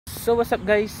So what's up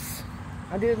guys?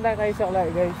 Andito na kayo sa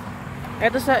Clark guys.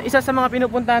 Ito isa sa mga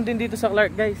pinupuntahan din dito sa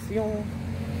Clark guys, yung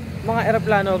mga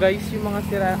eroplano guys, yung mga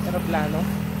sira eroplano.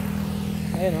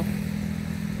 Ayun oh.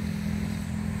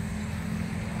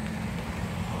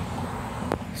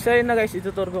 So yun na guys,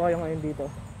 itutur ko kayo ngayon dito.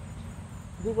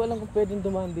 Hindi ko alam kung pwedeng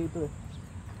dumaan dito eh.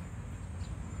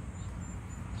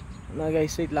 Na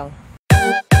guys, wait lang.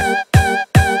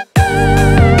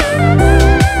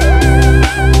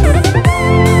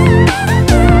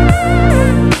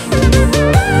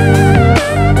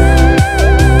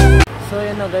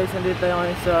 Guys, nandito tayo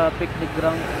ngayon sa picnic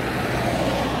ground.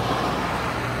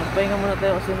 Magpahinga muna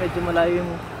tayo kasi medyo malayo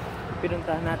yung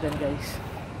pinuntahan natin guys.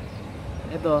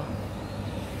 Ito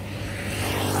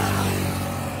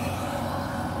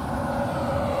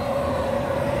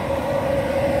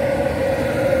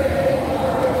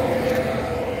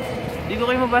hindi ko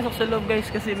kayo mapasok sa loob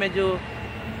guys kasi medyo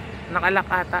nakalak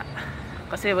ata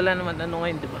kasi wala naman ano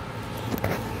ngayon, diba?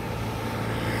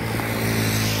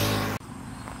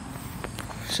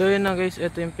 So yun na guys,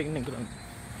 ito yung picnic ground.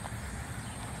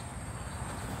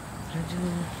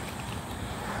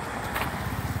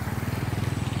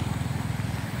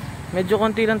 Medyo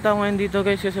konti lang tao ngayon dito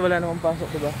guys kasi wala namang pasok,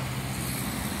 diba?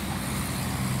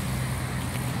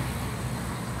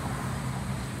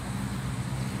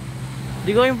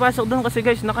 Di ko yung pasok doon kasi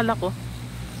guys nakalak oh.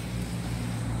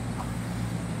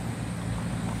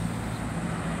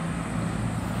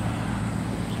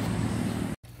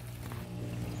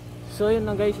 So yun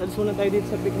na guys, alis muna tayo dito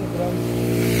sa picnic ground.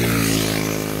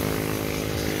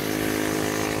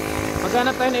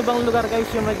 Maghanap tayo ng ibang lugar guys,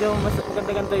 yung medyo mas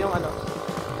maganda-ganda yung ano,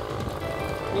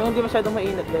 yung hindi masyadong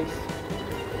mainit guys.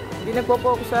 Hindi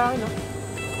nagpo-focus sa akin no.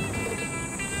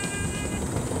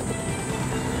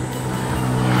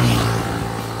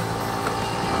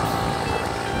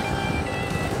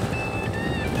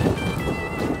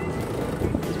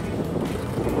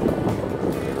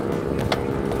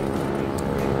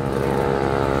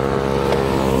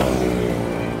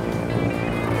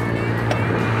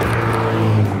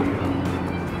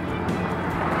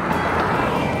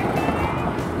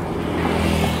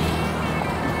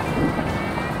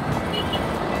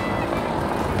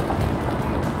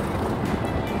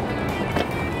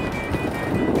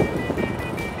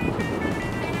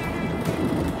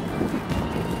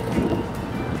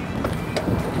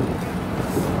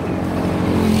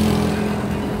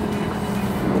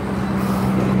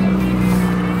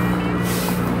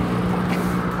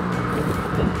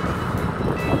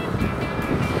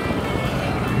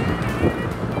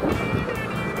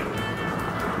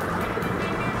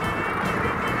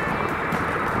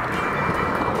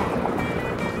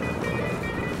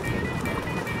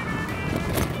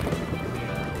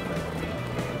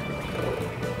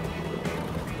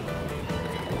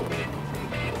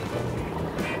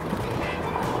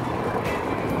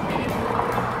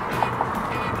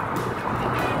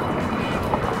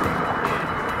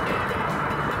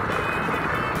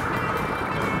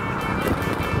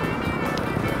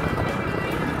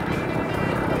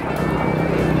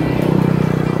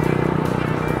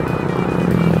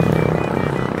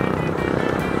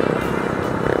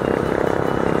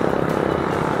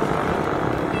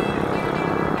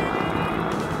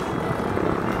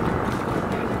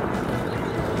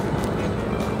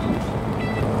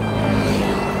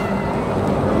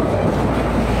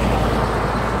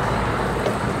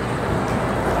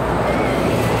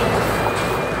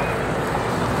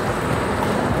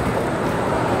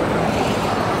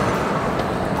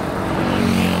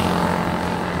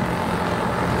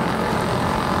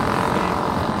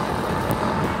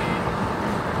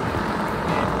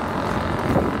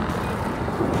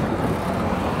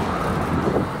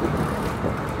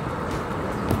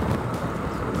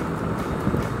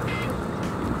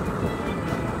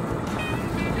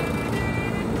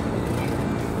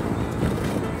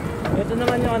 Ito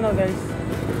naman yung ano guys,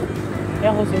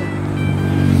 kaya ko zoom.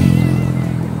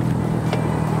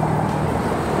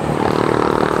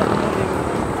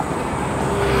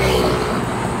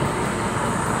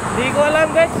 Hindi ko alam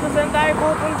guys kung saan tayo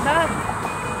pupunta.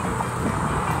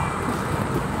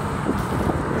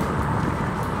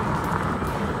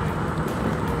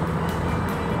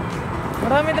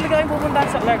 Marami talaga kayong pupunta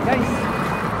sa Clark guys.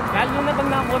 Lalo na pag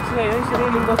naka-coach kayo, yung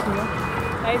sariling boss nyo,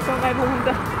 kahit saan kayo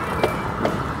pupunta.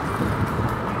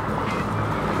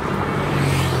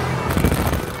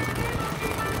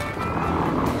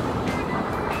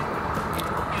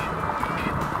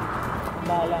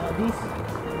 Bahala ka dis.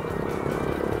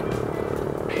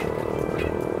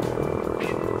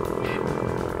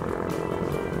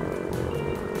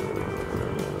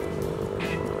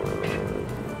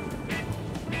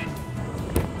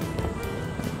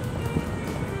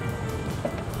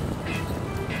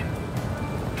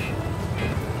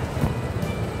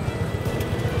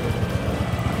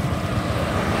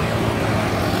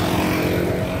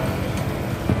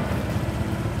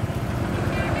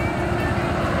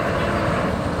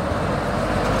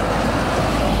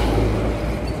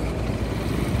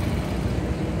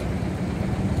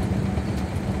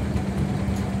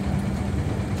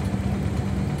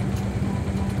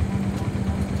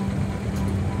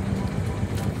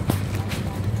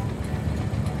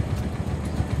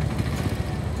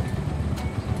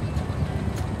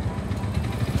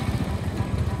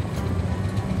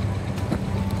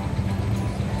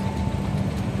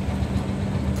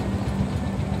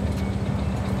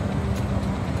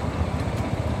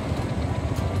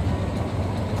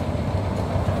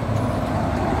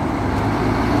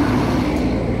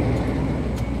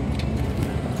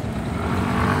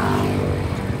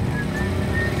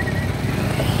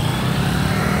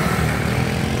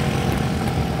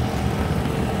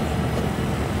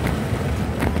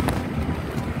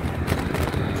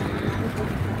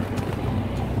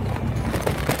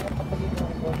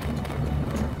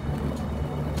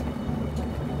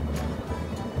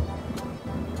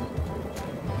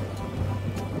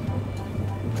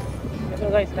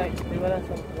 guys, kahit di ba lang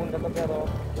sa punta to, pero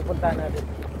pupuntahan natin.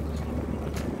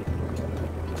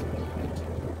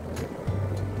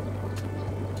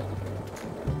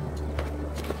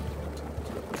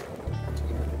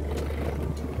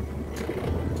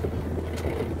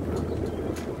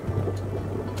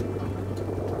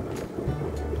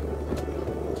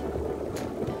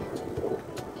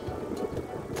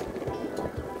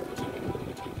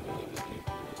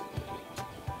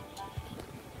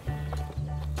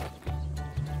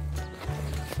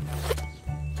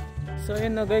 So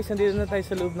ayun na guys, nandito na tayo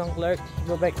sa loob ng Clark.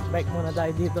 Bike muna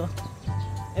tayo dito.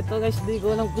 Ito guys, di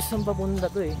ko alam kung saan papunta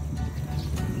to eh.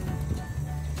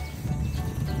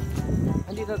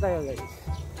 Nandito tayo guys.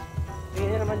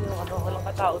 Tingnan naman yung ano, walang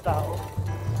katao-tao.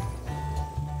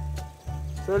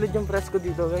 Solid yung press ko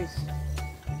dito guys.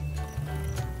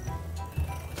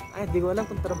 Ay, di ko alam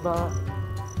kung trabaho.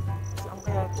 Saan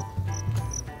kaya ito?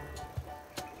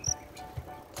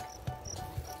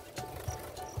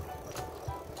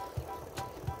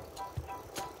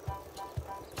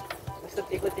 Basta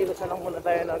ikot-ikot na lang muna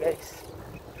tayo na guys.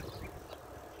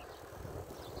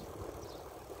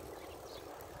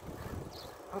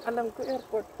 Ang alam ko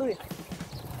airport to eh.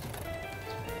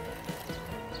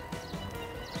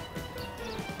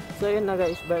 So ayun na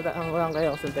guys, bata ang walang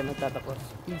kayo kung saan tayo magtatapos.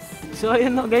 Peace. So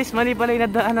ayun na guys, mali pala yung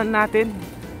nadaanan natin.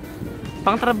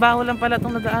 Pang trabaho lang pala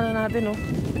itong nadaanan natin oh.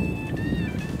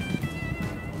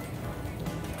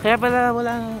 Kaya pala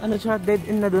walang ano siya, dead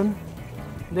end na dun.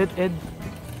 Dead end.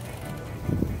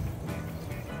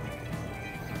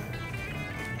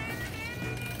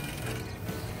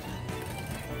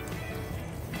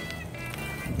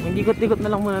 Ikot-ikot na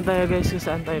lang muna tayo guys kung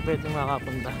saan tayo pwede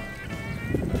makapunta.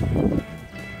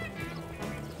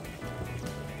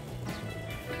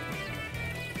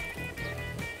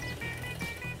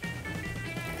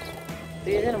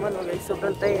 Tingnan naman oh guys,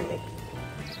 sobrang tahimik.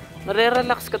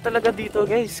 Marerelax ka talaga dito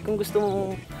guys kung gusto mo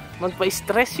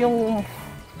magpa-stress, yung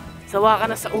sawa ka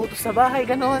na sa utos sa bahay,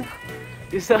 gano'n.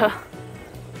 Yung sa,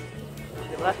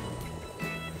 diba?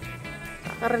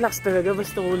 Nakaka-relax talaga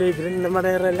basta kulay green na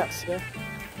marerelax ka.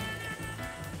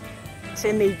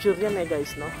 Kasi nature yan eh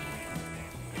guys, no?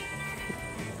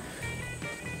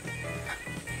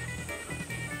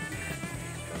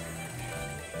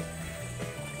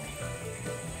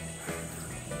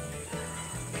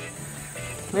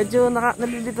 Medyo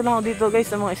nalilito lang ako dito guys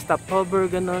sa mga stopover,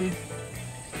 ganon.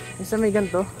 Yung sa may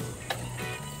ganito.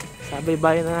 Sabay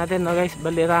bayan na natin, no guys?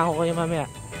 Balira ko kayo mamaya.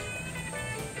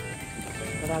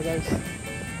 Tara guys.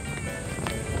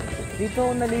 Dito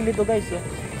ako nalilito guys, oh.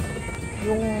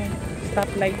 Yung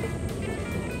stoplight.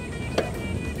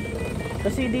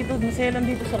 Kasi dito, naselan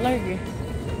dito sa Clark eh.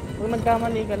 Kung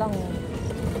nagkamali ka lang,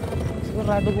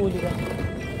 sigurado huli ka.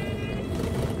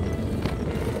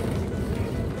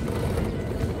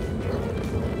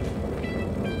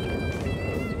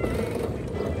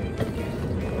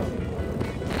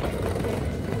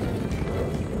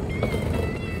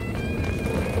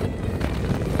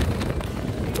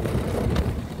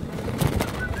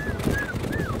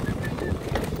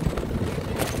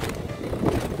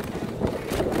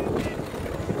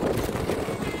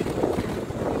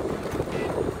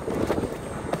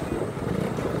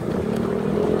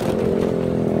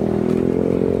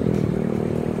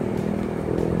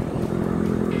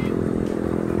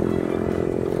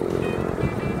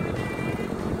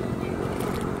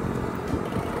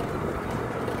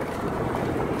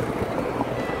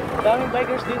 Daming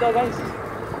bikers dito guys.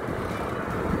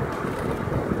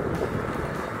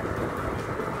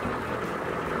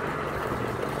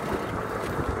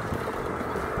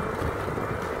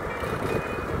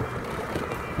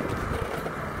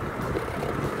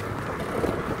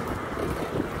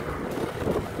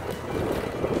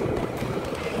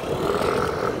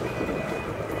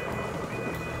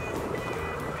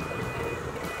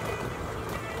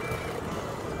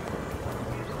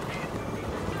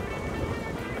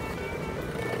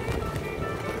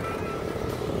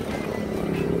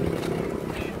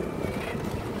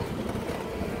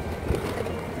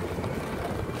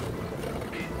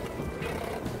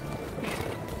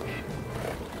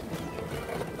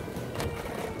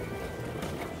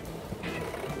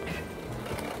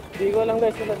 Hindi ko lang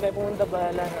guys kung saan tayo pumunta,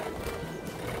 bahala na.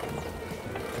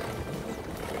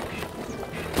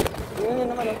 Tingnan nyo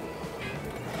naman oh.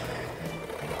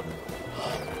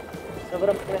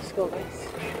 Sobrang presko guys.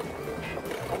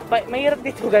 Mahirap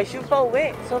dito guys, yung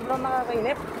pauwi. Sobrang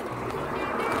nakakainip.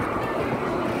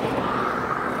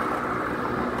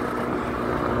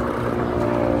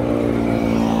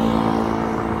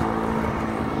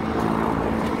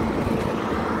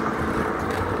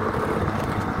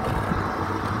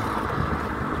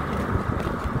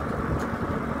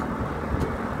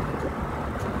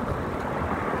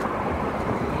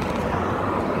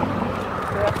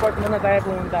 muna tayo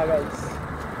pumunta guys.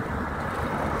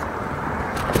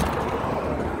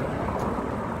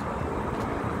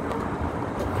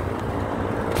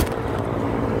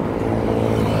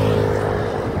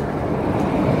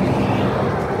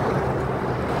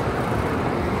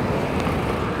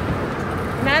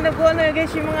 Nahanap ko ano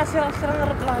guys, yung mga sarang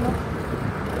aeroplano,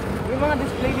 yung mga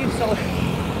display dito sa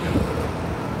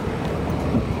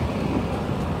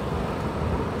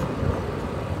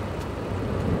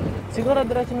siguro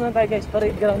diretso na tayo guys,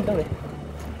 parade ground daw eh.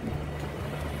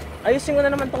 Ayusin ko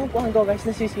na naman itong upuhan ko guys,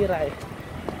 nasisira eh.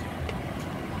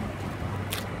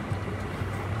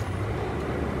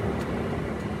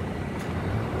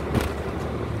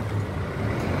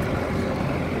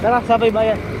 Tara, sabay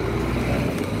bayan.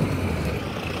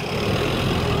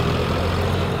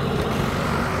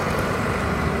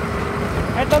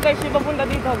 Ito guys, yung papunta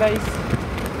dito guys,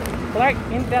 Clark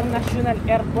International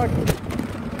Airport.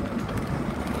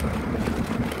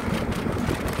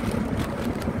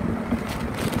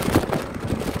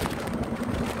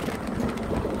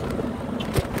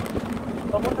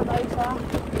 Papunta tayo sa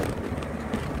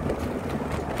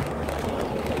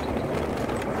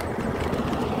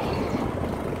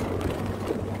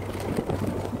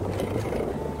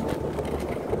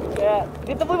kaya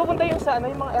dito po papunta yung sa ano,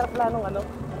 yung mga aeroplanong ano.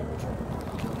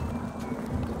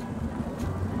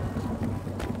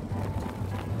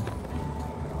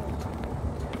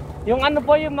 Yung ano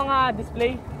po, yung mga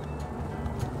display.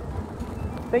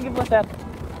 Thank you po sir.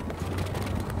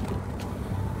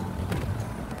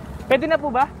 Pwede na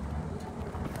po ba?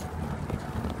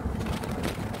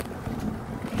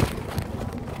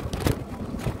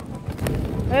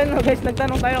 Ayun no, guys,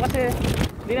 nagtanong tayo kasi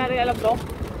hindi natin alam to.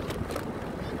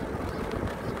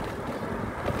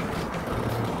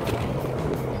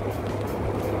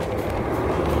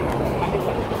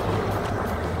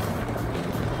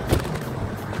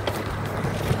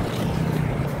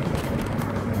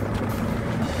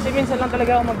 Kasi minsan lang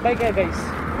talaga ako magbike eh guys.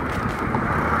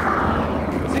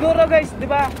 Siguro guys, di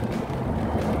ba?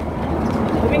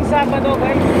 Tuwing Sabado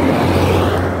guys.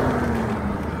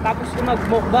 Tapos kung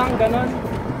mag-mukbang ganon.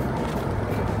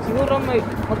 Siguro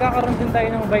magkakaroon din tayo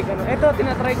ng bike ano. Ito,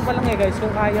 tinatry ko pa lang eh guys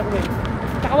kung kaya ko eh.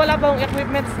 Tsaka wala pa akong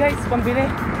equipments guys, pambili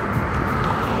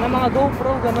ng mga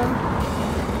GoPro ganon.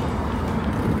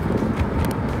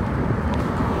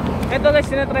 Ito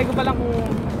guys, tinatry ko pa lang kung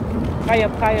kaya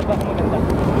ba kung maganda.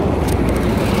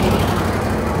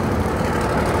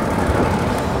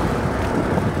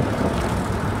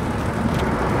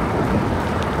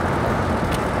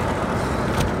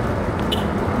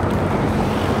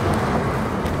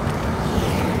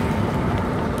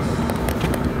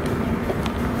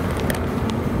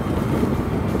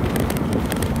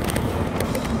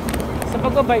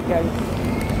 Pagbabike guys,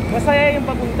 masaya yung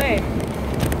papunta eh.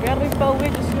 Pero yung pauwi,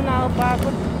 Diyos ko,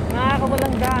 nakakapagod,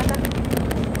 nakakawalang gana.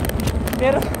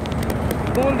 Pero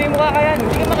kung hindi mo kakayan,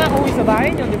 hindi ka makakauwi sa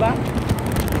bahay nyo, di ba?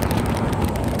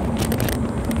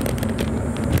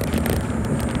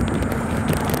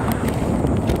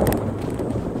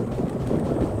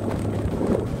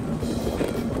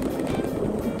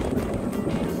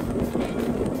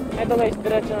 Ito guys,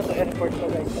 diretso na to airport to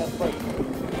guys, airport.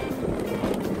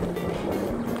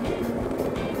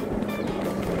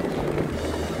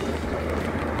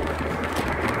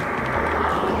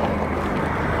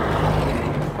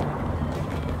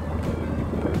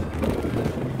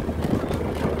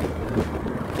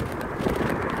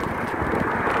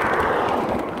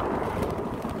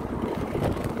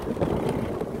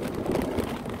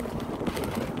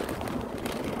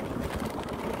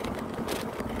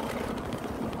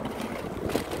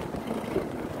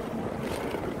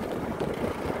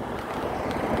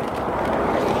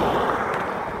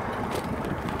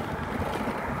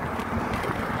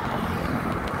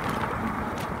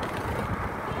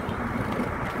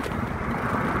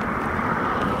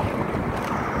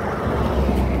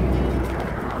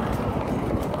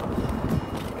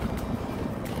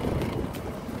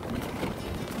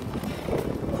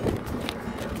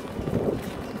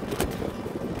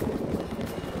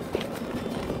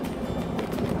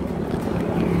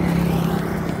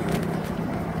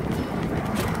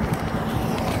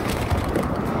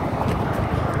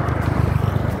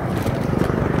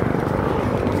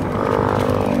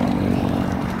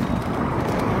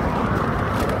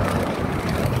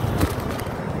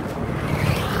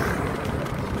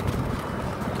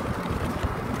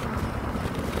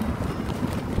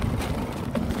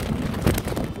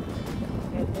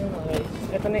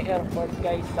 Ito na yung airport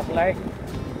guys sa Clark.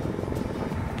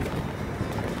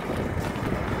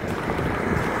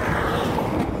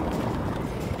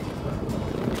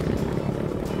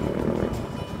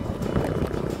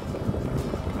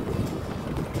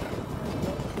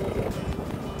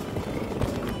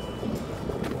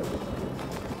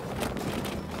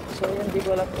 So yun, hindi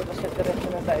ko alam kung sa diretso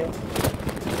na tayo.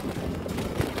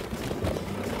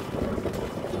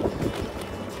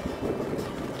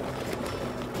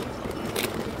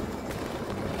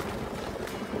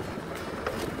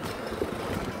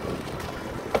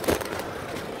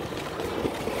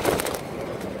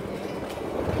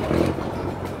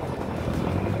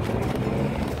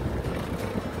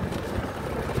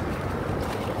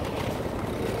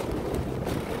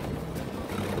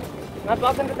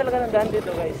 Napakaganda talaga ng daan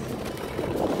dito, guys.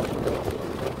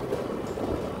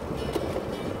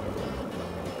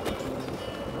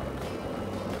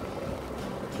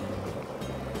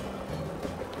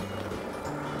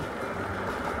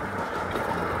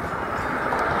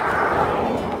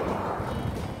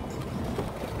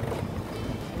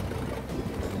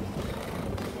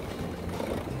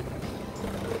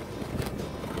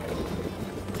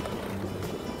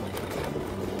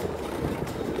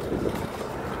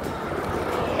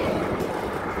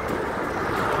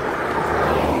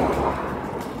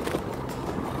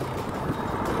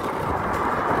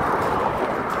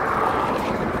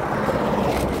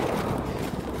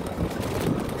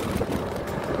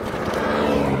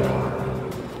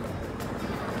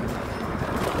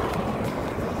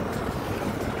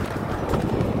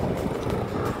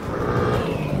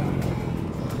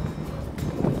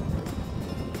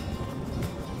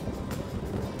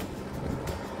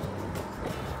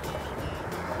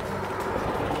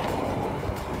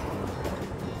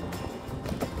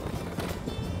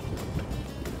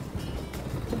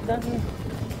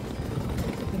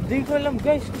 Hindi ko alam,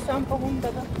 guys, kung saan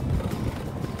papunta ka.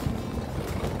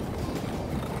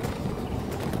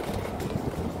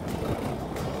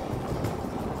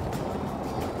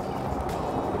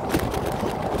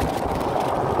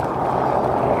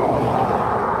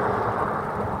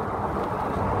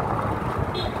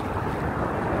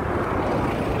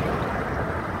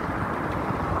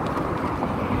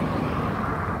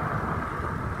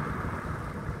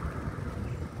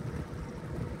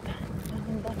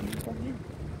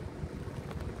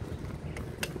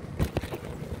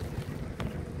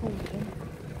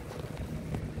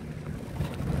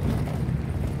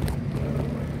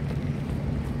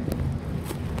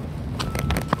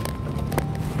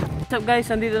 What's up,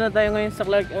 guys? Nandito na tayo ngayon sa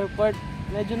Clark Airport.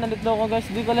 Medyo nalito ko, guys.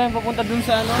 Hindi ko lang papunta dun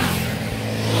sa ano.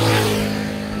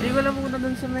 Hindi ko lang papunta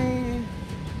dun sa may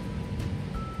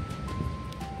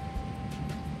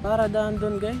paradaan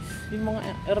dun, guys. Yung mga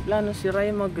aeroplano sira,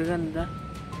 yung magaganda.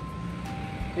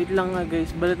 Wait lang nga,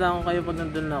 guys. Balitaan ko kayo pag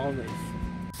nandun na ako, guys.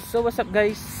 So what's up,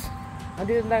 guys?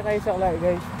 Nandito na kayo sa Clark,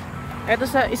 guys. Ito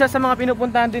isa sa mga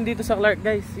pinupuntahan din dito sa Clark,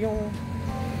 guys. Yung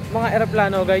mga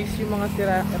aeroplano, guys. Yung mga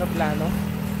sira aeroplano.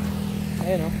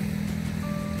 Ayan, oh.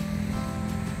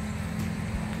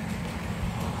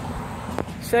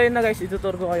 So yun na, guys,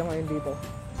 itutur ko kayo ngayon dito.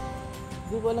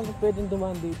 Hindi ko alam kung pwedeng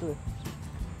dumaan dito, eh.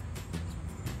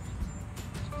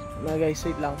 Na, guys,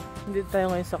 wait lang. Dito tayo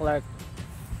ngayon sa Clark.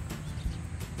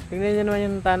 Tingnan nyo naman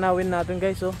yung tanawin natin,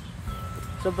 guys, oh.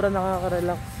 Sobrang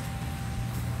nakaka-relax.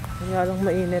 Kaya lang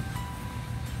mainit.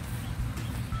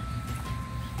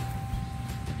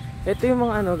 Ito yung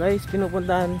mga ano, guys,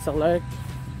 pinupuntahan sa Clark.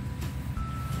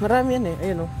 Marami yan, eh.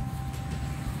 Ayun, oh.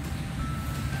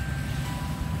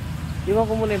 Iwan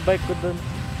ko muna yung bike ko dun.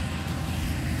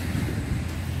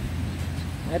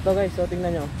 Ito, guys, so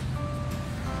tingnan nyo.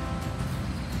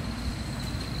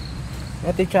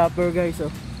 Ito yung chopper, guys,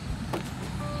 oh.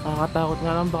 Nakakatakot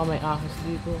nga lang, baka may ahas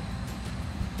dito.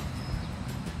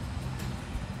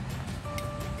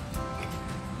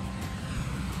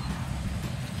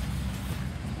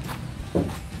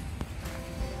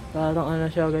 Parang ano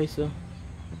siya, guys, oh.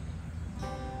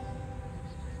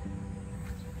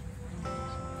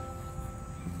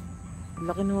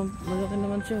 Malaki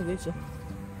naman siya, guys, oh.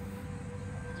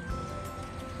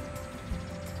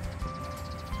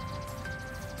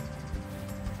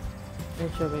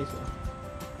 Ayan siya, guys, oh.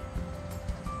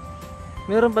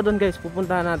 Meron pa doon, guys,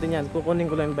 pupuntahan natin yan.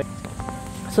 Kukunin ko lang yung bike.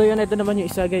 So yun, ito naman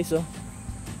yung isa, guys, oh.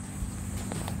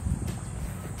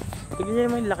 Tignan nyo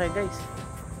naman yung laki, guys.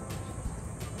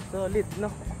 Solid, no?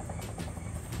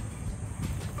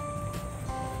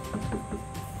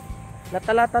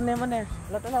 Latalatan naman, eh.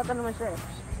 Latalatan naman siya, eh.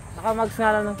 Nakamags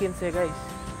nga lang ng 15, guys.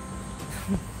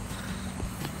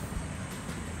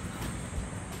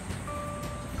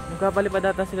 Magkapalipad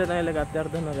data sila ng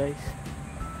helicopter doon, no, guys.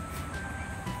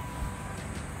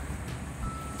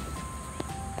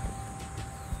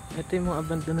 Ito yung mga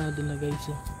abandonado na,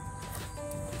 guys, oh.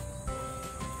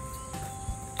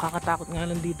 Kakatakot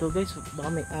nga lang dito, guys. Baka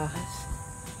may ahas.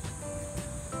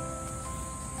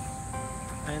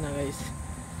 Ayun na, guys.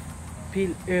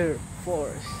 Phil Air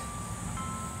Force.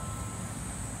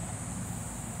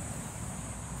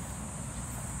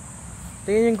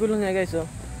 Tingnan yung gulong niya guys, oh.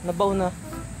 Nabaw na.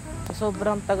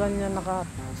 Sobrang tagal niya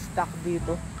naka-stack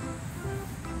dito.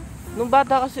 Nung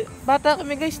bata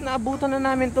kami guys, naabutan na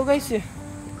namin to guys eh.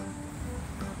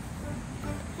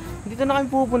 Dito na kami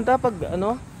pupunta pag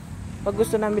pag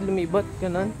gusto namin lumibat,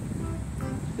 ganun.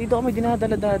 Dito kami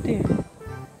dinadala dati.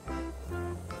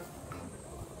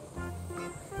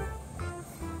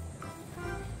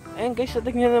 Ayun guys,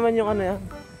 tignan naman yung yan.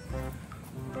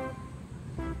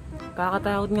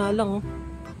 Kakatakot nga lang oh.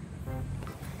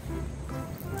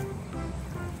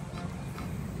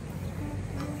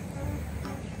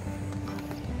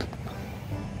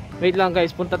 Wait lang guys,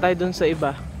 punta tayo dun sa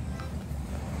iba.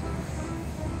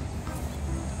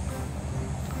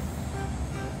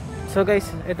 So guys,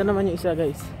 ito naman yung isa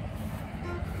guys.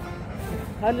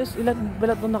 Halos ilan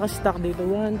pala itong nakastock dito?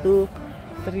 1, 2,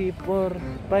 3, 4,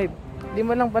 5.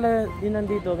 5 lang pala din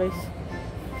nandito guys.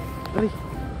 3.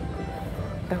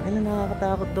 Tangina,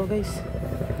 nakakatakot to guys.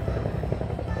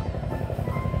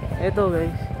 Ito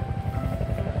guys.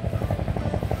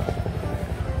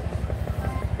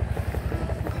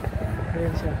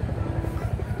 Ayan siya.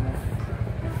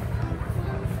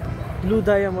 Blue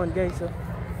diamond guys oh.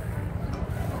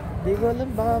 Di ko alam,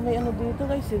 baka may dito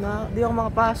guys eh, di ako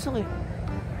makapasok eh.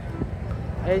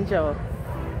 Ayan siya oh.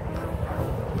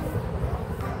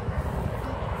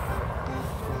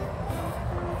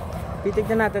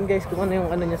 Titignan natin guys kung ano yung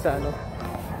niya sa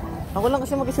Ako lang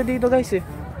kasi mag-isa dito guys eh.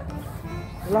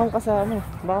 Wala akong kasama,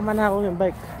 baka manakaw yung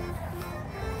bike.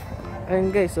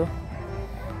 Ayan guys oh.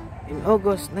 In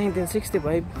August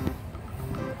 1965,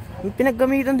 may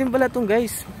pinaggamitan din pala itong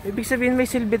guys. Ibig sabihin may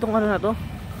silbi itong na to.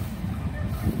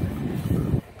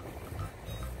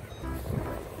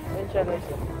 Ayan siya guys.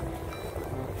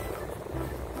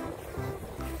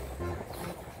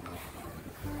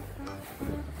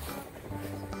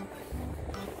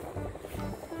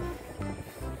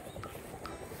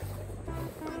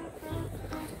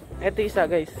 Ito isa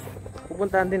guys.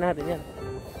 Pupuntahan din natin yan.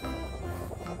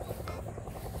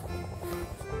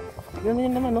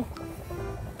 Ganyan naman oh.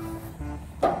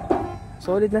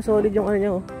 Solid na solid yung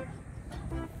niya oh.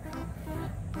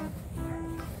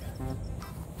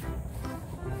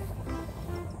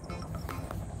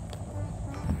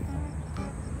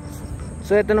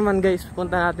 So ito naman guys,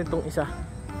 punta natin tong isa.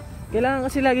 Kailangan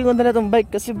kasi lagi ko dala tong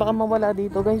bike kasi baka mawala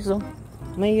dito guys oh.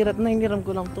 Mahirap na, hiniram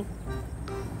ko lang to.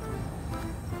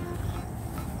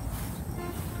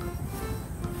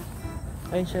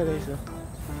 Ayun siya guys oh.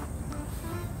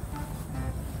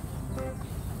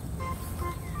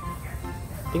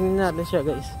 Tingnan natin siya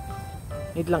guys.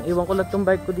 Wait lang, iwan ko lang tong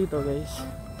bike ko dito guys.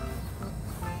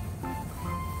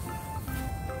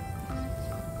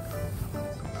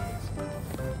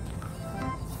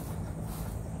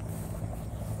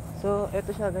 So,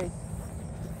 eto siya guys.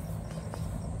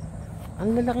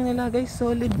 Ang lalaki nila guys,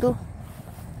 solid to.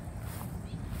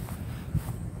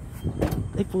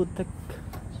 Ay putek.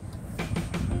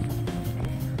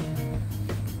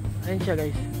 Ayun siya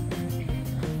guys.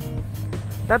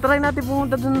 Tatry natin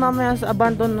pumunta dun mamaya sa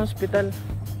abandoned hospital.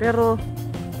 Pero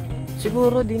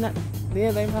siguro di na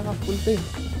tayo makapunta eh.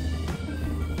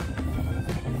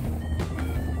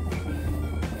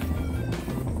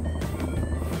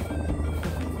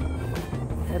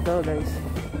 Ito guys.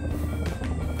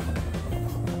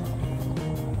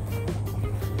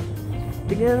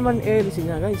 Tignan naman LC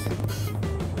niya guys.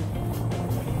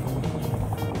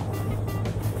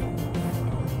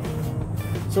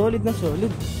 Solid na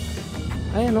solid.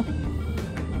 Ayan o.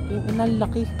 Yung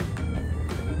inalaki.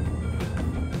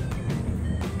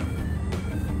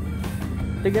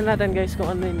 Tignan natin guys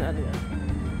kung ano yung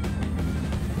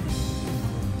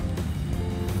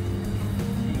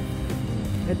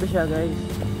Ito siya guys.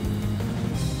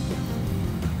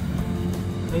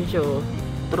 Ayun siya o.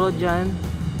 Trojan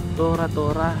Tora.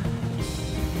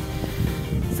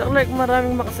 So like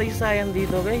maraming makasaysayan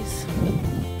dito guys.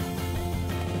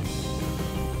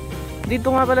 Dito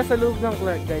nga pala sa loob ng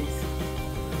Clark guys.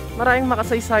 Maraming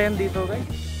makasaysayan dito guys.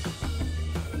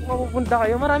 Kung mapupunta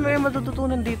kayo, marami kayong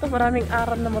matututunan dito. Maraming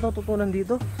aral na matututunan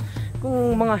dito.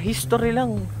 Kung mga history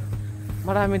lang,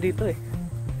 marami dito eh.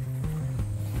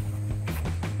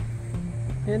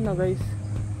 Ayan na guys.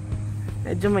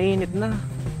 Medyo mainit na.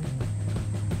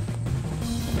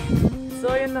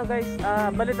 So ayun na guys,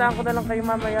 balitaan ko na lang kayo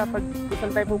mamaya pag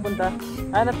saan tayo pupunta.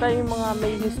 Hanap tayo yung mga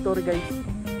may history guys.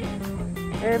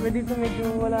 Dito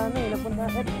medyo wala na eh. Napunta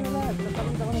ko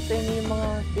na sa inyo yung mga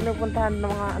pinupuntahan ng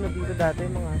mga dito dati,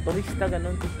 mga turista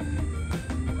ganun.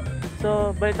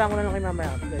 So balitaan ko na lang kayo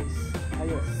mamaya guys.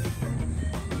 Ayos.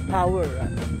 Power.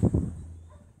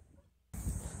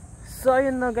 So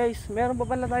ayun na guys, meron pa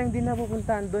pala tayong di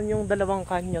napupuntahan doon, yung dalawang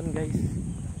canyon guys.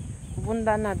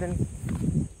 pupuntahan natin.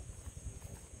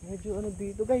 Medyo ano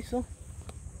dito guys, oh.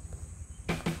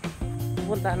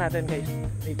 Pupuntahan natin guys.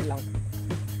 Wait lang.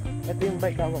 Ito yung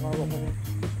bike, hawak-hawak ko.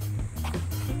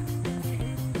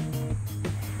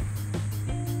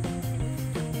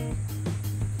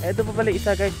 Ito pa pala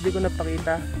isa guys, hindi ko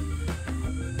napakita.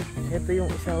 Ito yung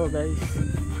isa ko guys.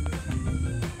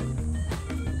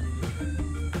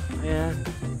 Ayan.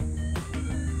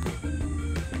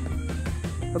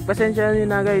 Pagpasensya nyo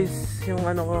na guys yung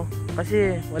ano ko,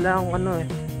 kasi wala akong ano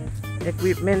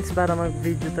equipments para mag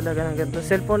video talaga ng ganito.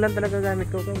 Cellphone lang talaga gamit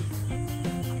ko guys.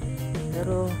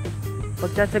 Pero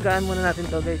pagtsatsagaan muna natin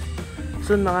to guys.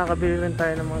 Soon makakabili rin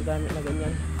tayo ng mga gamit na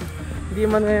ganyan. Hindi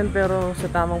man ngayon pero sa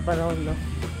tamang panahon, no.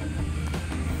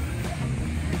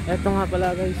 Eto nga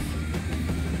pala guys,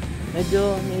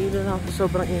 medyo nahilo na ako,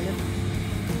 sobrang init.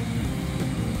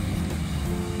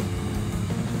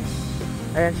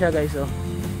 Ayan siya guys, oh.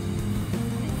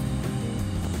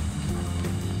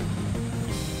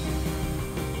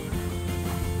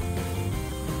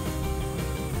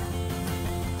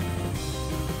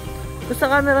 Kung sa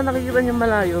camera nakikita nyo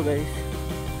malayo guys,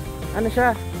 ano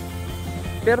siya,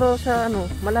 pero sa ano,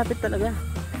 malapit talaga.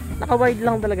 Naka wide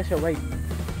lang talaga siya, wide.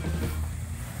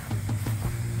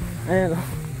 Ayan, oh.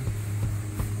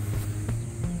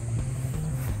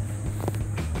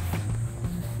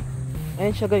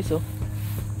 Ayan siya guys, oh.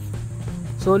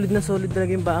 Solid na solid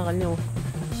talaga yung bakal niya, oh.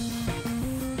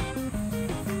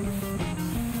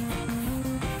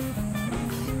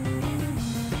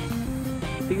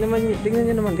 Tignan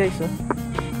nyo naman guys, oh.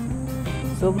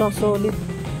 Sobrang solid.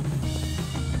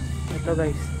 Ito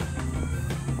guys.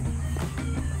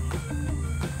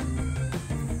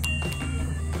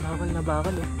 Bakal na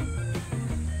bakal, oh.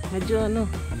 Medyo ano,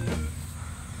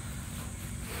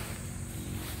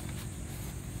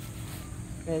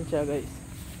 ayan siya guys.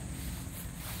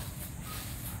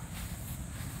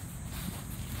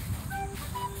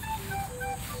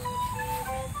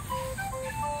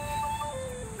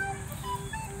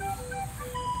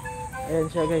 Ayan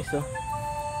siya guys, oh.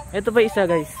 Ito pa isa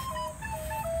guys.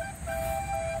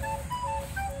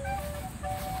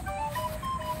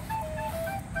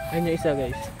 Ayan yung isa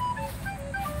guys.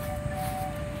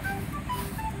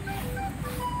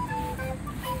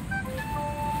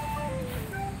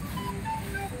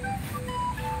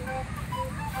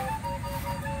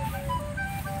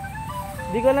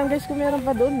 Di ko lang guys kung meron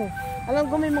pa doon, eh. Alam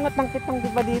ko may mga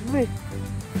tangkit-tangkit pa dito, eh.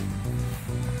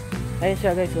 Ayan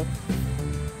siya guys, oh.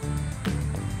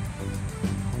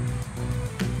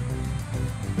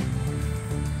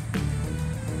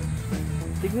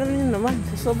 Tignan nyo naman,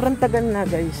 sa sobrang tagal na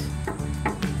guys,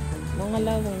 mga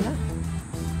lawang na.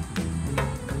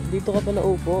 Dito ka pala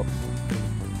upo.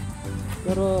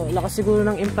 Pero lakas siguro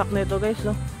ng impact nito guys,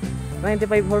 no?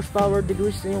 95 horsepower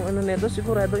degrees yung ano nito,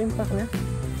 sigurado impact niya.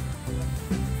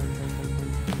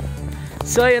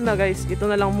 So ayun na guys, ito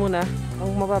na lang muna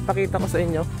ang mapapakita ko sa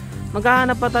inyo.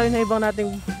 Maghahanap pa tayo na ibang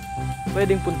nating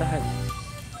pwedeng puntahan.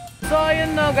 So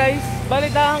ayun na guys,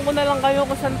 balitahan ko na lang kayo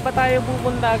kung saan pa tayo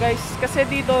pupunta guys. Kasi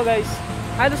dito guys,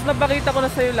 halos napakita ko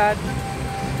na sa iyo lahat.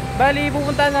 Bali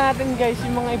pupuntahan na natin guys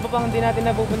yung mga iba pang hindi natin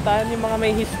napupuntahan, yung mga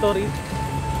may history.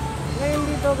 Ngayon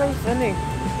dito guys, ano eh,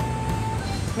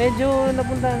 medyo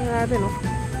napuntahan na natin, oh.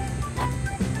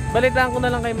 Balitahan ko na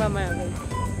lang kay mamaya guys.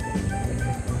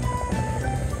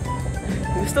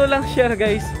 Gusto lang share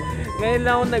guys, ngayon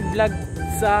lang ako nag vlog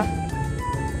sa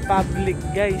public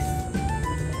guys.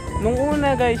 Nung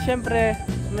una guys, syempre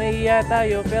mahihiya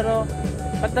tayo, pero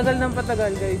patagal ng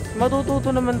patagal guys,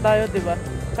 matututo naman tayo, diba?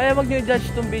 Kaya wag nyo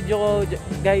i-judge tong video ko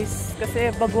guys,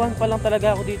 kasi baguhan pa lang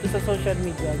talaga ako dito sa social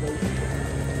media guys.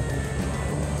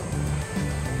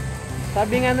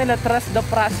 Sabi nga nila, trust the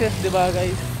process, diba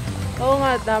guys? Oo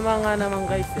nga, tama nga naman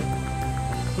guys, eh.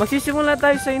 Magsisimula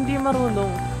tayo sa hindi marunong,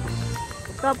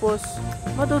 tapos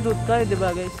matututo tayo,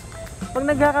 diba guys? Pag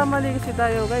nagkakamali kasi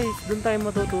tayo guys, dun tayo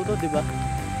matututo, diba?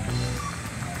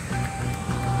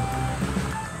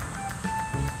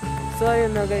 So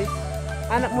ayun na guys,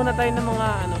 hanap muna tayo ng mga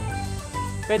ano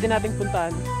pwede nating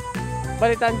puntahan.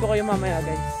 Balitaan ko kayo mamaya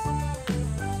guys.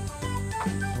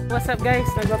 What's up guys,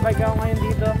 nagbabike ako ngayon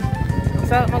dito.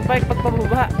 Magbike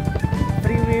pagpababa,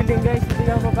 freewheeling guys,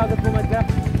 hindi ako mapagod bumadyak.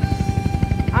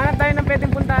 Hanap tayo ng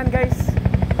pwedeng puntahan guys,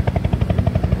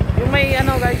 yung may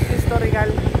ano guys, historical.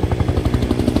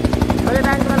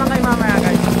 Balitaan ko na lang kayo mamaya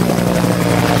guys.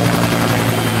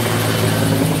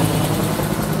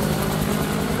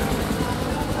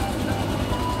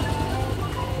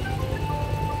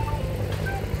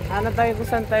 Hanap tayo kung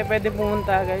saan tayo pwede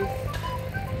pumunta guys.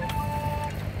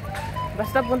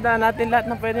 Basta puntahan natin lahat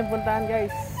na pwedeng puntahan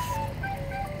guys.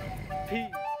 Peace.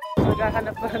 So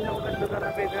naghahanap pa ng lugar na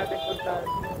pwede natin puntahan.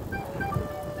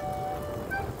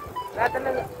 Lahat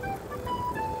talaga.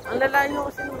 Ang lalayo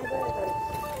kasi nung iba eh guys.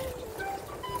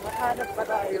 Mahanap pa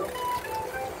tayo.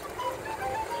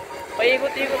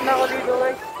 Paikot-ikot na ako dito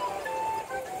guys.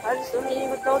 Halos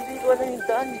umiikot ako dito na yung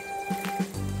daan.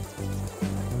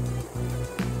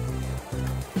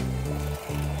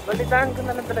 Balitaan ko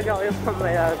na lang talaga kayo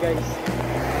mamaya guys.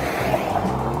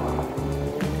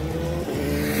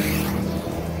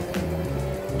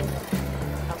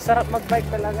 Ang sarap mag-bike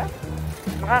talaga.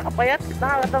 Nakakapayat,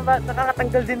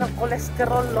 nakakatanggal din ng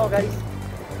cholesterol no guys.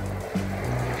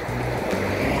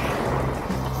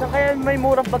 Saan kaya may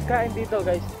murang pagkain dito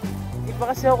guys? Hindi pa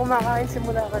kasi ako kumakain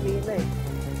simula kanina eh.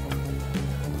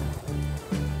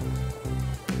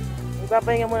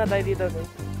 Magpapahinga muna tayo dito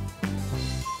guys.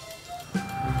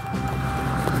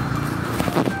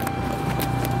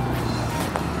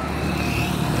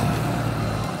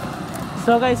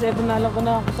 So guys, eto na alam ko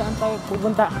na kung saan tayo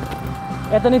pupunta.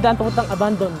 Eto ni daan papuntang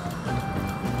abandon.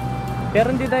 Pero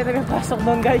hindi tayo nagpasok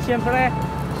doon guys, syempre.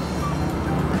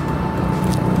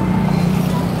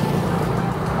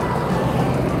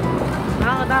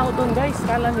 Nakakatakot doon guys,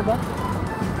 kala nyo ba?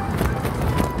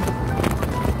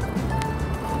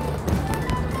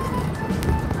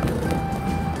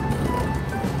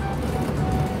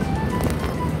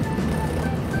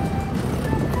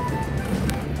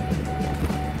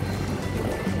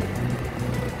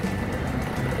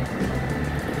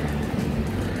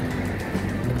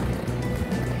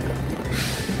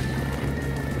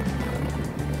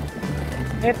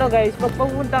 Ito guys,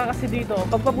 pagpapunta kasi dito,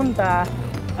 pagpapunta,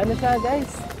 ano siya guys,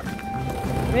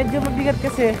 medyo mabigat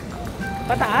kasi,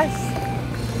 pataas.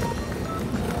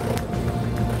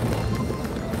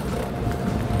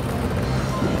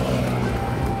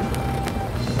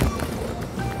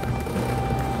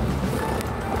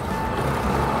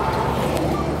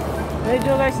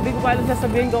 Medyo guys, hindi ko pa alam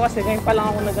sasabihin ko kasi ngayon pa lang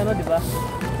ako nag-ano, di ba?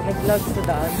 Nag-vlog sa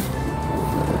daan.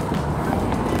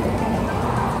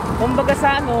 Kumbaga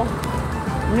sa ano,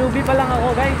 newbie pa lang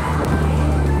ako guys.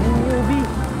 Newbie.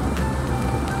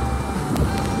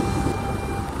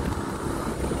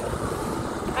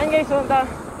 Ayan guys, so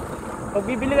pag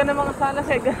bibili ka ng mga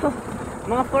salaseg,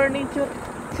 mga furniture,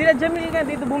 sila Jamil nga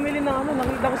dito bumili ng ano,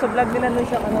 nakita ko sa vlog nila nun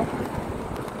siya ano.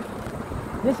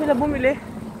 Diyan sila bumili.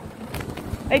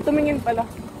 Ay, tumingin pala.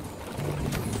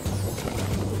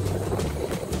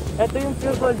 Ito yung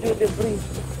pure gold duty free.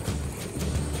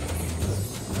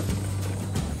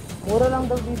 Mura lang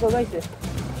daw dito guys eh.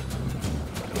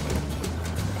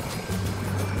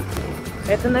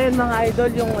 Ito na yun mga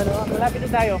idol, yung ano, malapit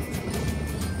na tayo.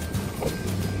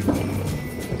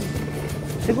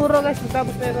 Siguro guys,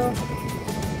 matapos pero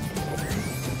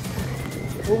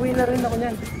uwi na rin ako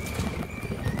nyan.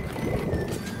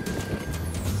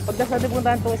 Pag nasa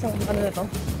puntahan to isang ano na to,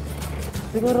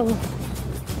 siguro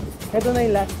ito na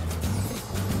yung last.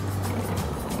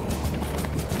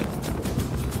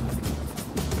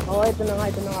 Oo, ito na nga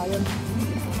yun.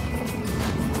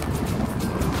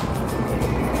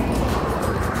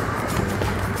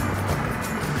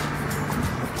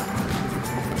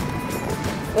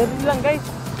 Pwede lang guys,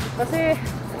 kasi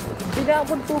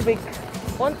pinakapon tubig,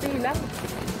 konti lang.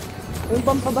 Yung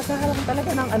pampabasa lang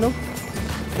talaga ng ano,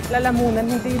 lalamunan,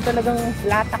 hindi yung talagang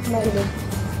latak na ilog.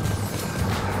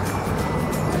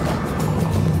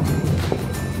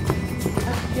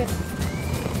 Ah, shit.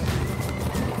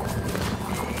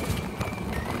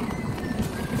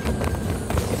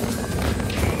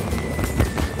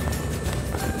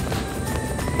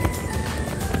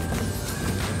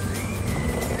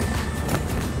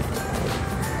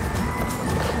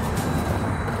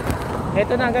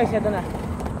 Ito na guys, ito na.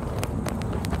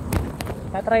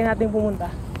 Tatry natin pumunta.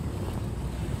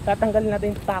 Tatanggalin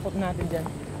natin yung takot natin dyan.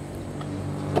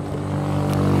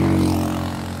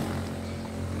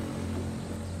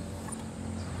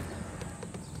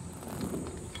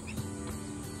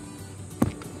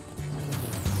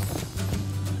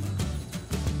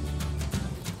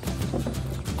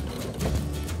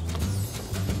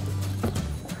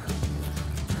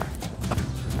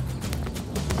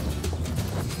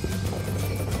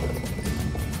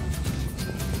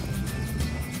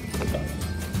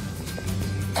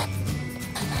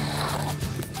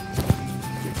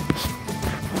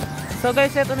 So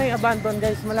guys, ito na yung abandon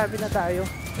guys, malapit na tayo.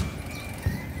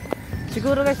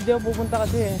 Siguro guys, di ako pupunta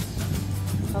kasi eh.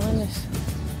 Anganes,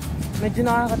 medyo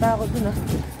nakakatakot dun ah.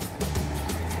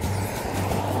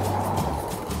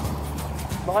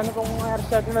 Baka na kung mangyari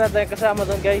sa atin, wala tayong kasama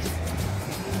dun guys.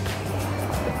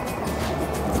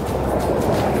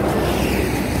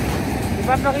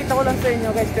 Ipapakita ko lang sa inyo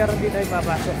guys, pero hindi tayo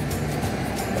papasok.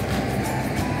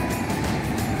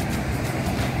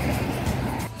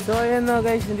 So ayan na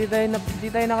guys, hindi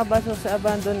tayo nakabasok sa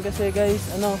abandon kasi guys,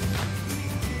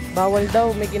 bawal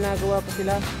daw, may ginagawa pa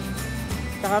sila.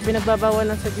 Saka pinagbabawal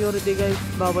ng security guys,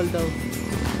 bawal daw.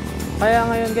 Kaya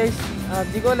ngayon guys,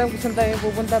 di ko alam kung saan tayo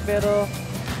pupunta pero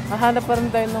hahanap pa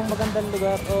rin tayo ng magandang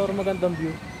lugar or magandang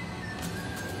view.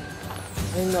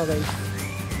 Ayun na guys.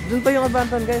 Doon pa yung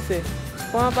abandon guys eh.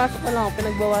 Pumapasok pa lang ako,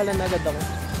 pinagbawalan na agad ako.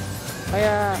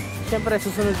 Kaya syempre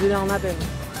susunod din lang natin.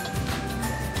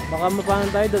 Baka mapahan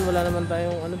tayo doon, wala naman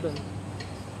tayong doon.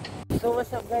 So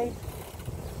what's up guys?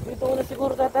 Dito ko na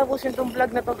siguro tatapusin tong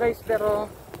vlog na to guys,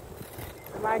 pero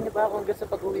samahan niyo ba ako hanggang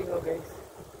sa pag-uwi ko guys.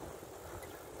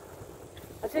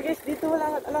 Kasi guys, dito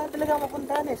wala talaga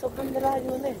mapuntahan eh, sobrang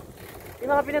malayo na eh.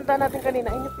 Yung mga pinuntahan natin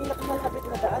kanina, ay yung pinakamalapit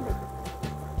na daan eh.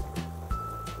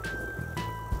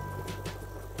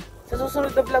 Sa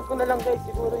susunod na vlog ko na lang guys,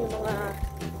 siguro yung mga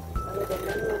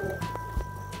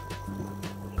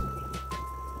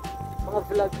mga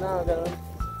vlog na gano'n.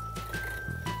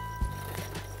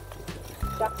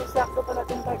 Sakto-sakto pala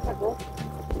itong part na to.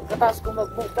 Katapos ko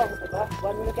mag-mukbang, diba?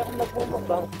 1 minute akong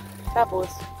mag-mukbang. Tapos,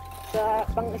 sa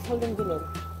pang-isang linggo nun,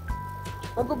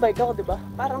 mag-bike ako, diba?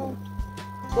 Parang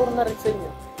tour na rin sa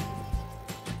inyo.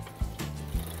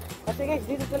 Kasi guys,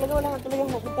 dito talaga wala nga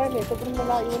talagang mapuntahan eh. Sobrang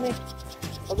malayo na eh.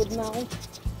 Pagod na ako.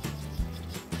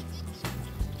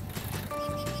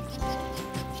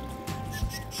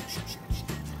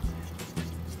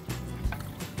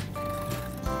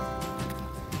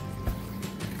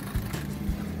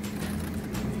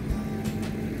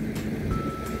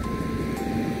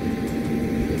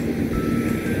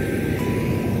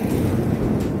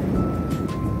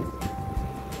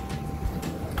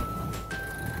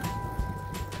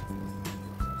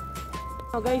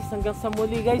 Guys, hanggang sa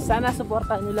muli guys, sana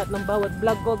supportahan nyo lahat ng bawat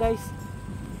vlog ko guys.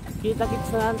 Kita-kits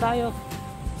na lang tayo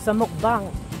sa mukbang.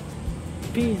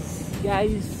 Peace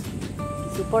guys,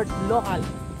 support local.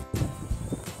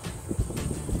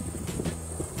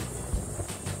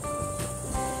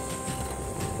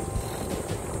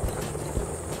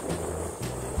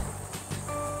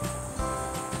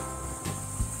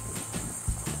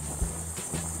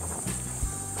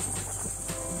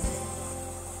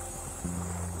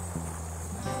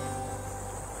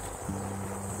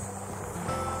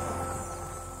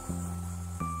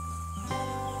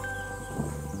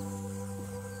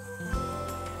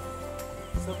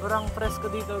 Sobrang presko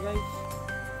dito guys.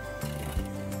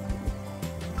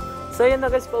 So yun na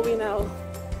guys, pauwi na ako.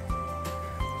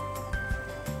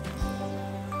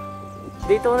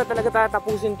 Dito na talaga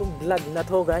tatapusin tong vlog na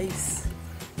to guys.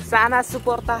 Sana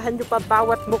suportahan nyo pa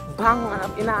bawat mukbang na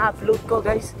ina-upload ko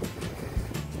guys.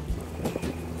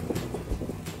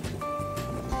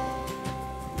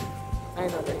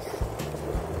 Ayun na guys.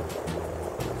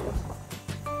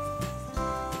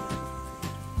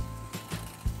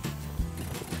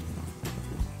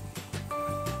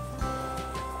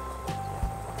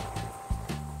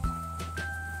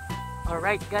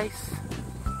 Alright guys,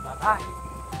 bye-bye.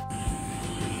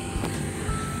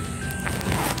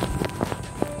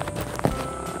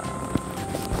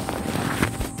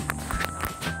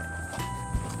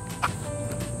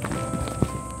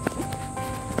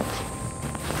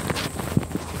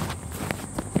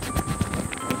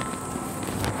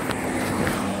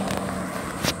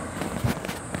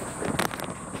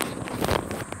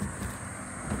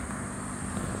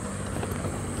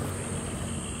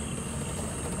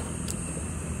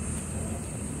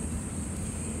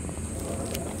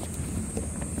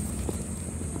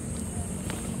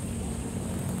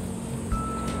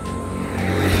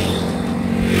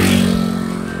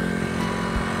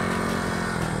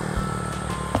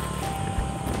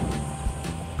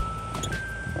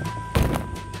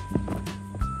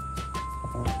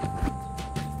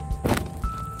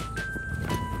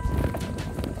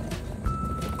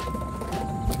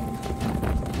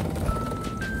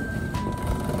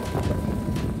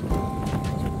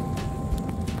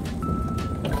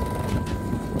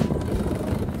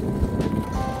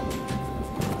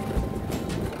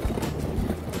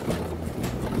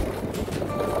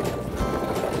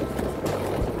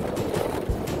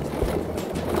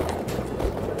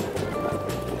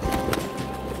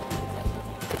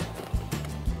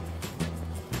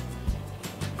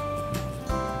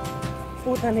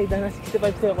 Puta na ida na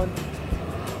 65 seconds.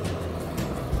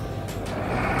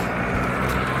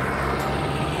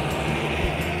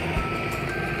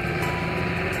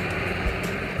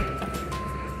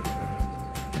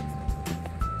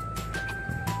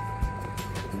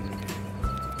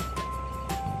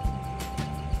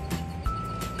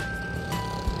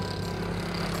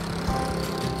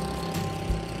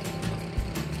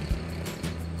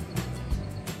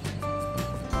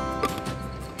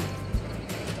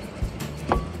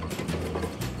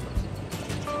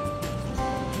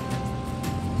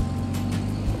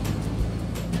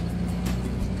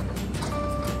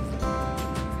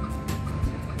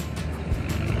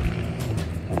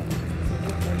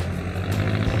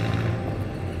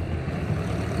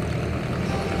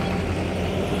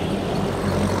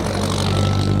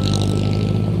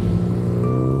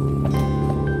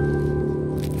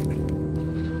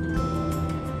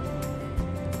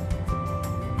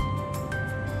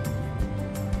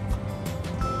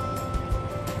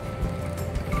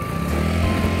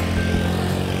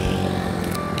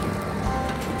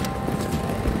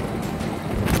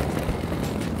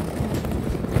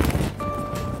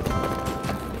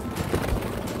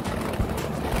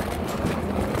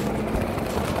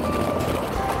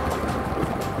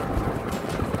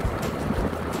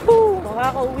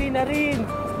 na rin.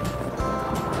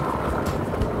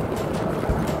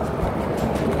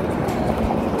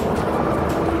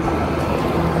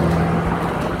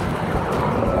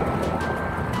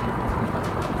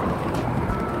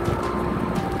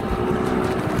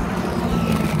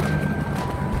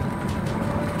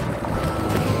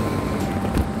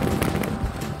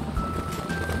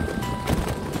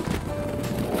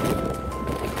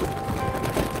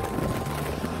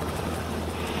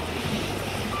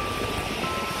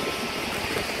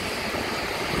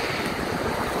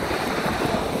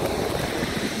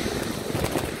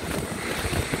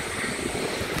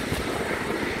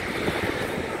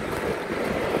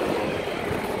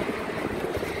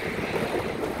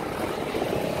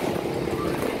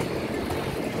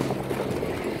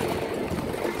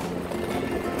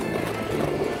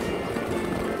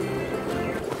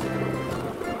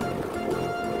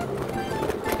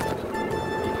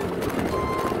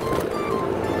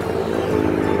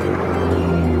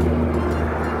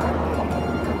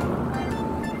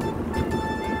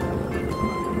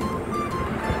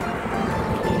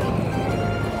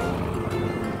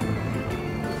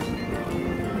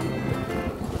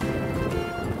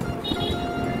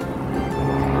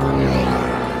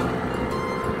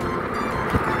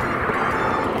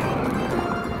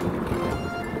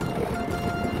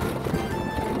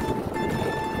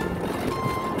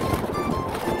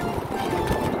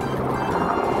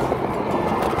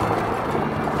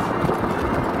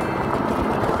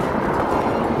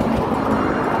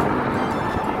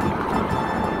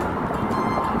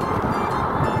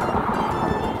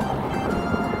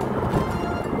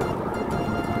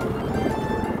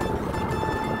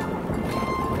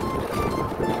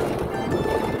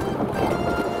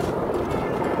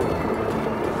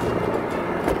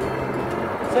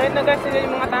 Ayun na guys, sila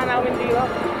yung mga tanawin dito.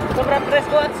 Sobrang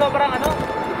presko at sobrang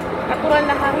natural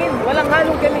na hangin. Walang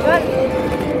halong chemical.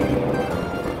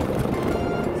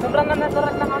 Sobrang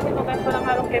natural na hangin to guys. Walang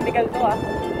halong chemical to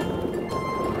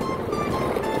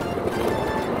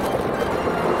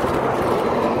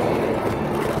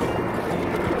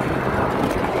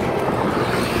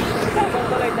Sabang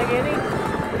tuloy na gini.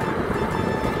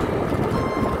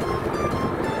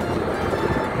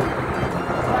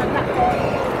 Sana ko.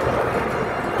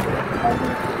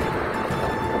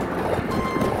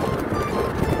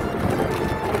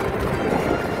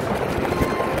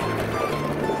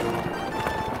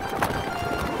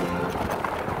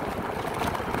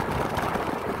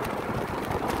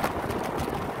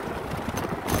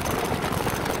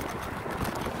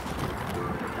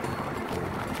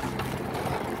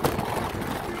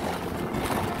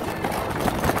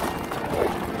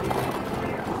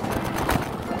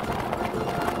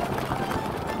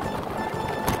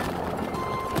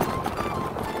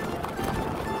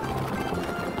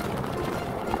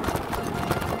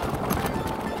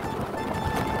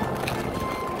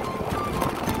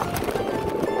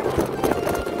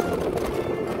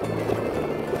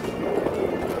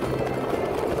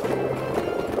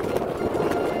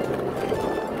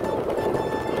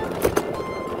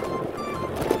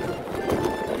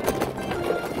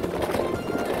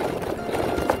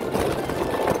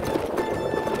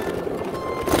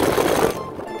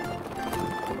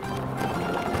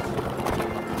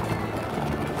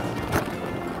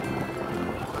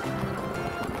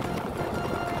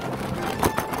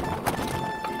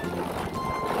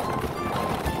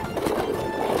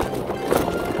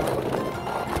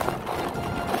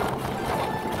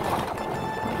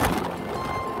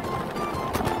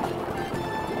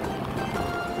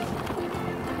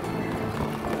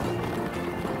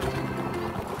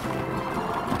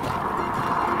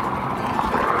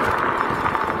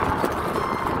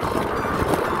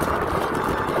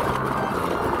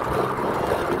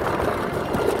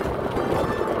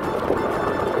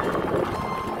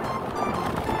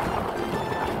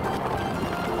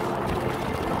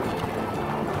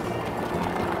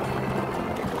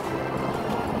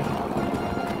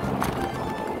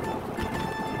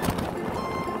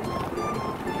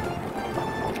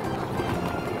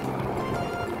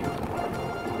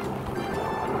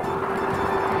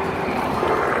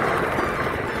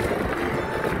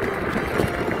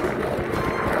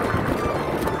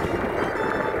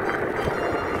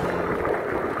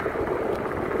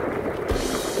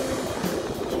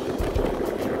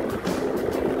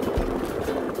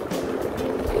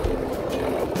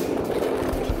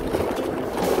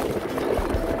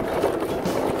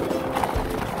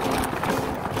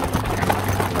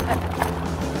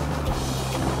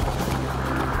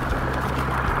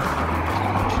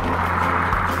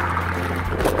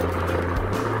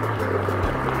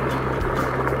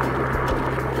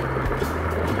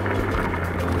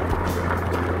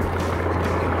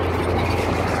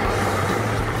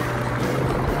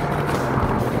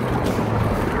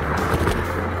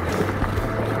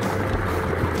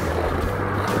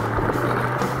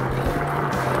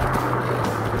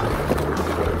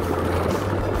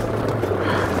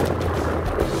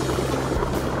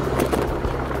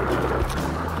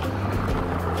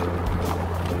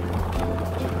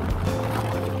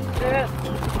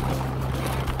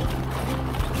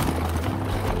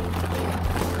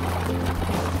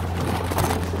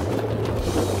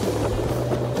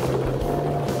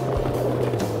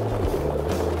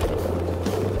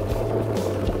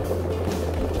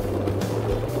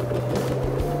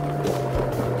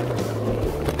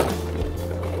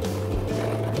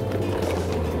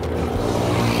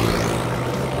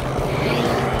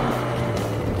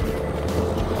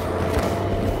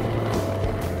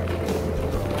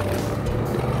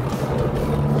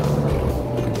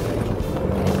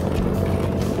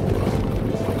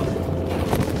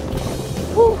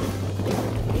 Woo!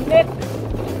 Init!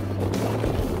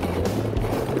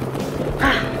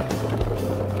 Ah!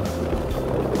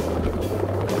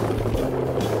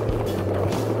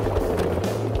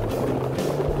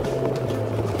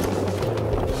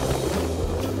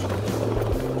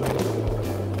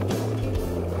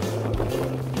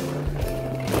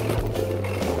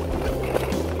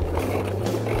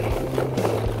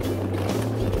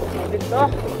 Dito.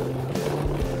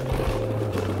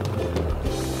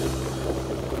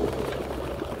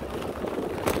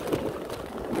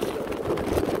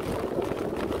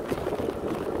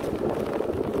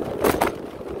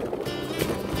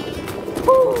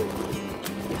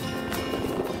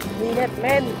 Init,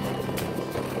 men.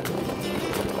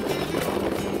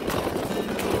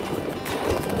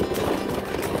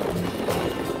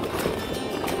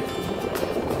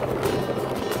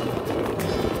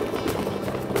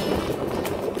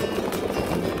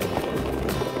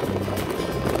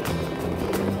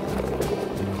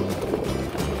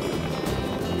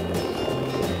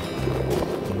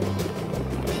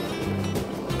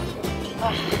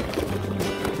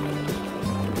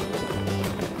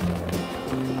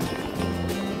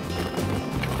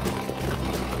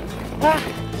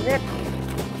 Init.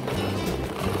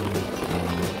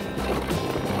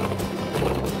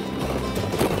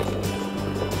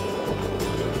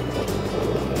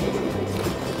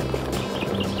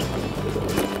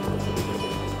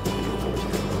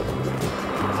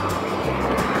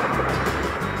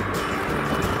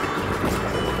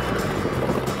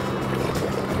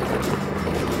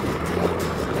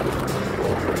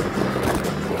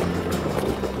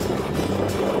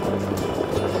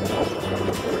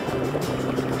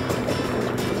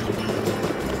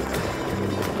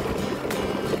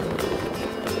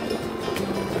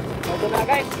 Ito na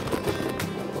guys,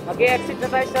 mag-i-exit na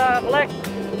tayo sa Clark.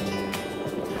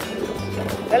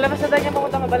 Lalabas na tayo niya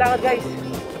papuntang Balakad guys.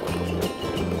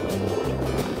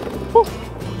 Woo!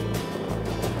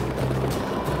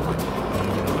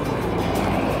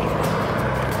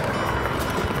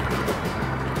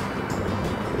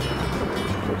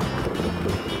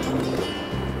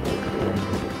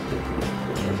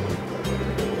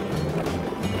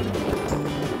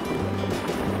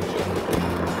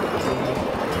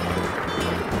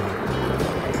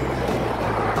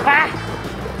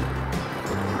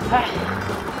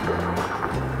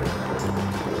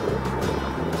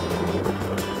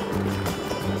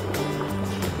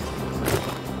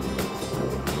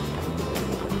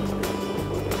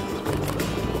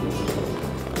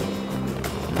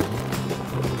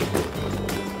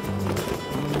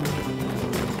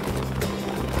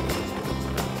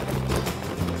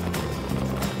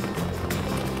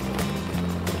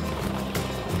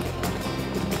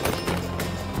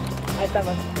 Ay,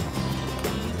 tama.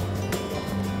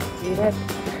 Ingat.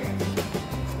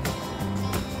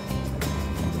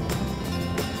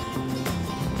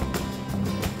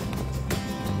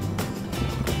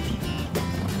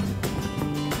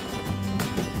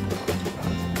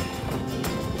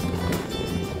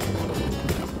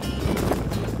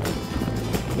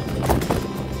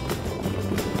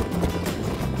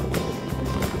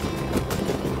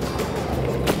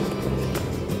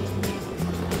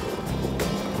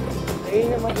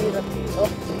 Ayun yung mahirap dito.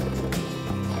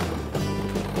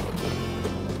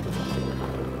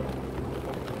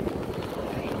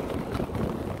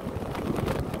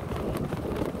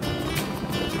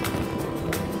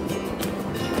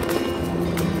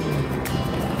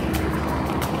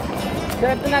 So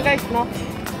ito na guys, no?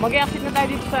 Mag-i-exit na tayo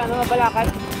dito sa Balakad.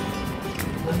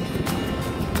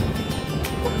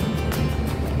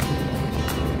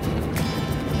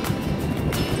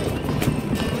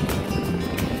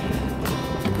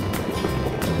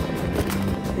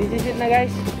 This is it na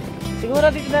guys. Siguro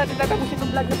dito natin tatapos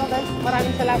itong vlog na to guys.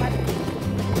 Maraming salamat.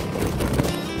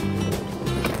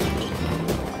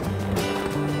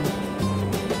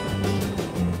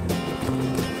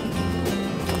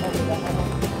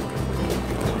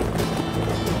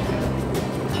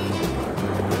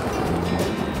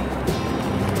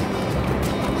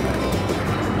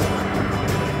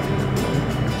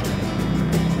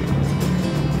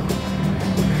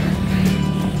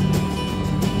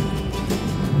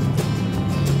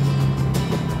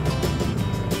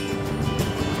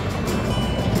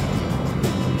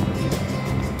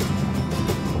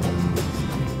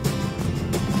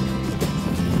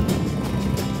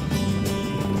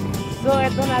 So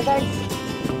eto na guys,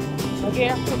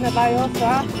 mag-i-exit na tayo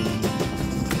sa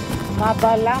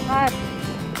Balakad.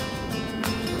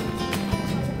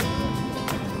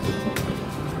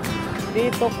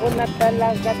 Dito ko na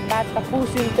talaga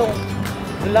tatapusin tong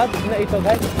vlog na ito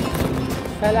guys.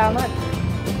 Salamat.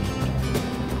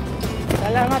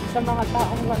 Salamat sa mga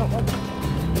taong manood.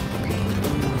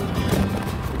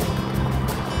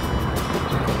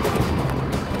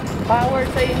 Power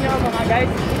sa inyo mga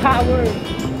guys. Power.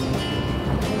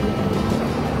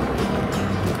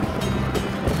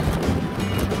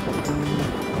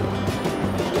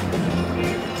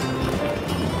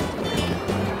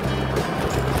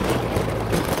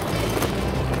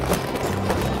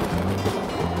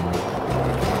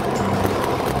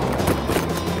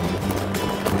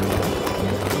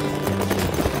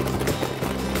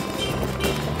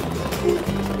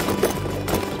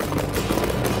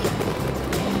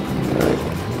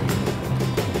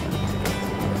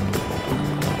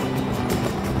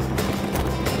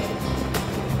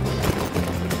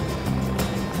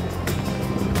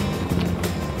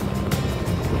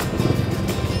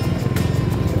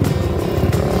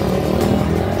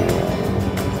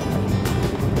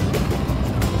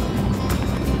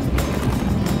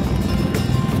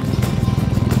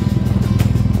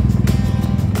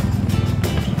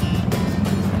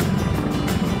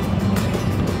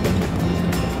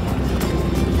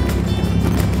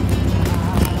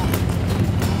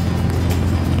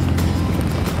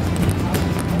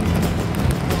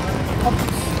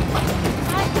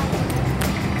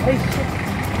 Ay, shit.